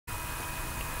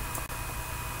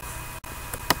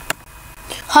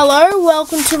Hello,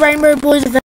 welcome to Rainbow Boys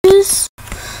Adventures.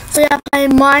 So yeah,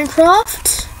 playing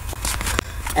Minecraft,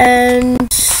 and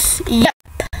yep,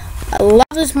 I love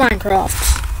this Minecraft.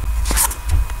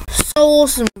 So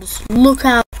awesome! Just look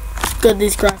how good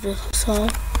these graphics are.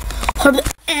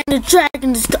 And the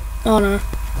dragon is oh no,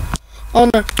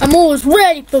 I'm always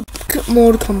ready for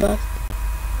more to come back.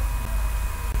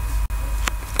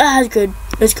 Ah, it's good.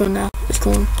 It's gone now. It's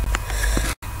gone.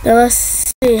 Now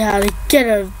let's see how to get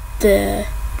over there.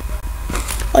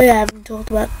 Oh yeah, I haven't talked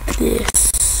about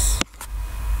this.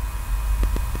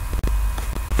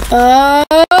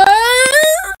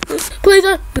 Please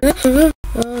don't.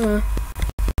 No.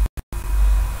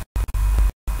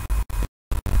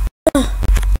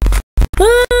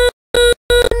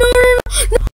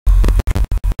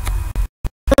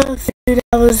 Dude,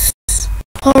 that was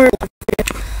horrible.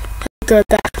 Go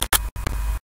back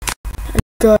and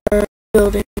go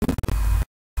building.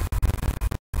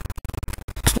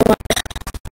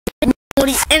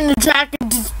 And the dragon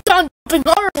just done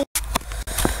something horrible.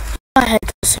 I hate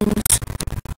cutscenes.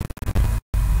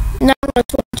 Now I'm going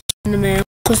to watch in the mail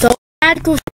because they'll add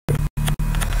good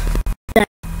that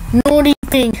naughty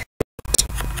thing.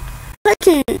 Like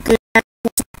a good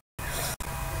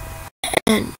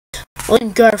and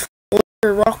let go for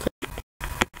a rocket.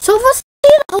 So what's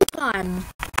the whole time?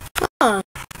 Let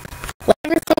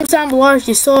me comment down below if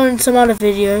you saw in some other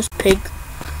videos. Pig.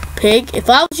 If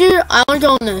I was you, I would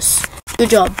go on this. Good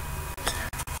job.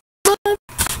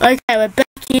 Okay, we're back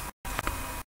here.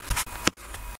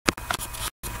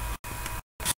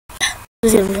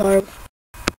 This is gonna be horrible.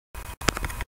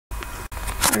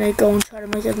 I need to go and try to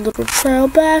make a little trail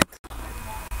back.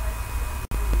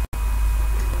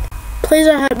 Please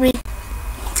don't hurt me.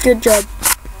 Good job.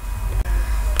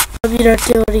 Hope you don't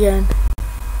do it again.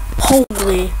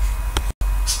 Holy.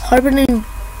 Hope I didn't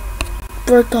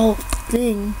break the whole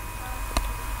thing.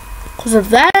 Because if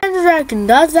that Ender Dragon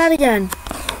does that again.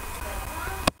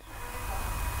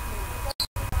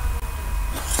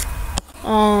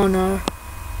 Oh no.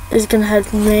 It's gonna head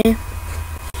for me.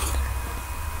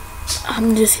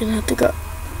 I'm just gonna have to go.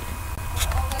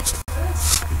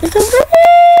 It's coming for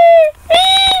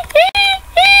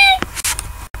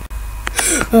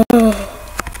me! Oh.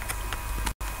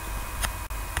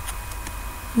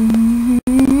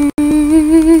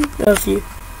 Love you.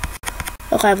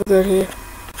 Okay, have a good here.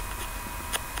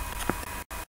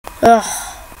 Ugh.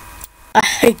 I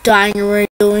hate dying and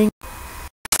redoing.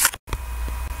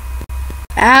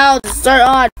 Ow, this is so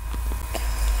hard.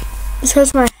 This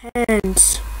hurts my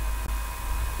hands.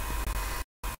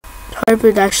 Hope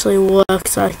it actually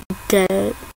works so I can get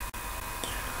it.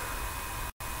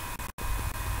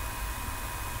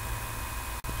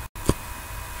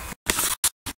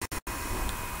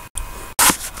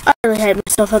 I really hate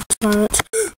myself at this moment.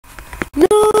 No!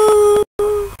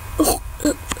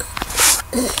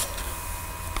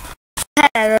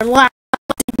 Hey, relax.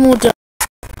 More dirt.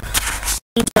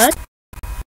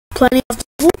 Plenty of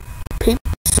people.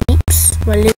 Peeps, peeps,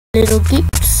 my little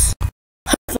geeks.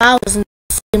 Flowers and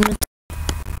similar.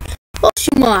 What's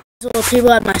your mind? All the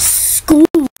people at my school.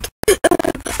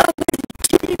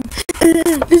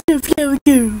 This is a flower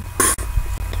girl.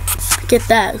 Get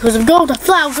that, because I'm going to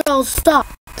Flower Girls Stop.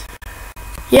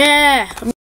 Yeah,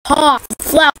 I'm half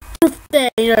Flower Birthday.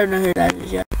 You don't know who that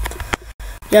is yet.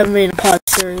 You haven't been in a pod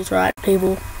series, right,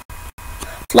 people?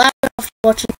 Flower Girls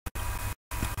watching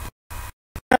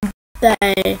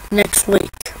birthday next week.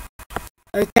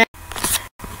 Okay?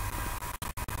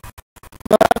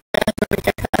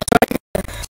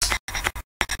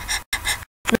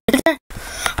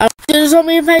 There's so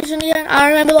many information again. I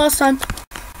remember last time.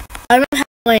 I remember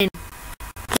Halloween.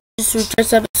 Just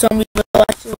dress up as zombies, but I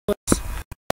actually was.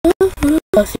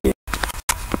 Love you.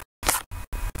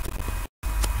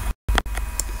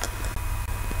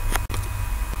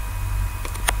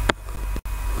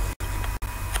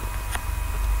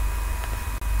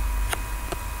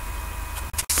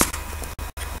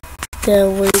 There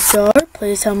we go.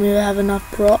 Please tell me you have enough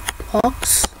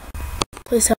blocks.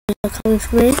 Please tell me you're coming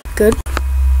for me. Good.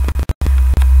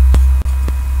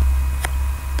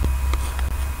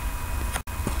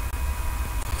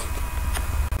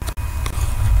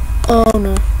 Oh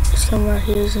no, it's coming right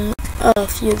here, isn't it? Oh,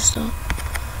 fuse not.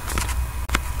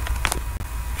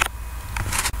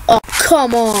 Oh,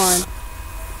 come on!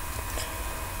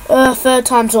 Third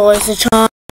time's always a charm.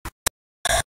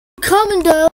 Coming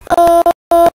down. I'm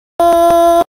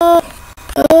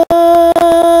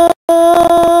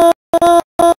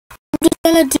just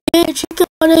gonna ditch you.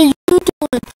 What are you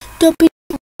doing? Don't be.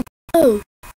 Oh.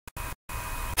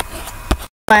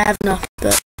 I have enough,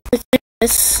 but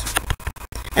this.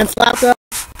 And Flower Girl,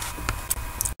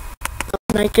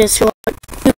 make it short.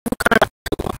 I'm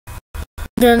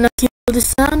gonna kill the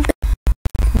sound.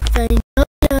 Thank you.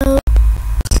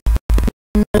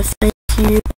 No, thank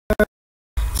you.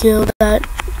 Kill that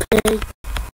pig.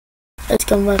 It's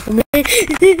coming back for me.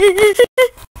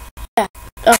 Yeah.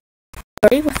 Oh,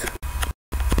 sorry.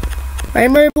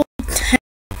 Rainbow Boy.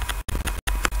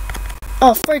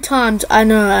 Oh, 3 times. I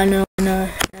know. And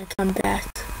I come back.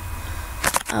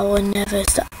 I will never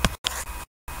stop.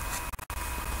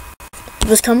 If it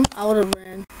was coming, I would have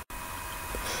ran.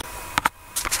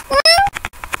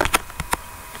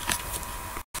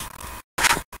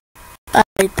 I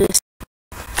hate this.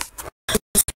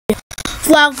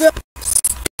 Flower girl.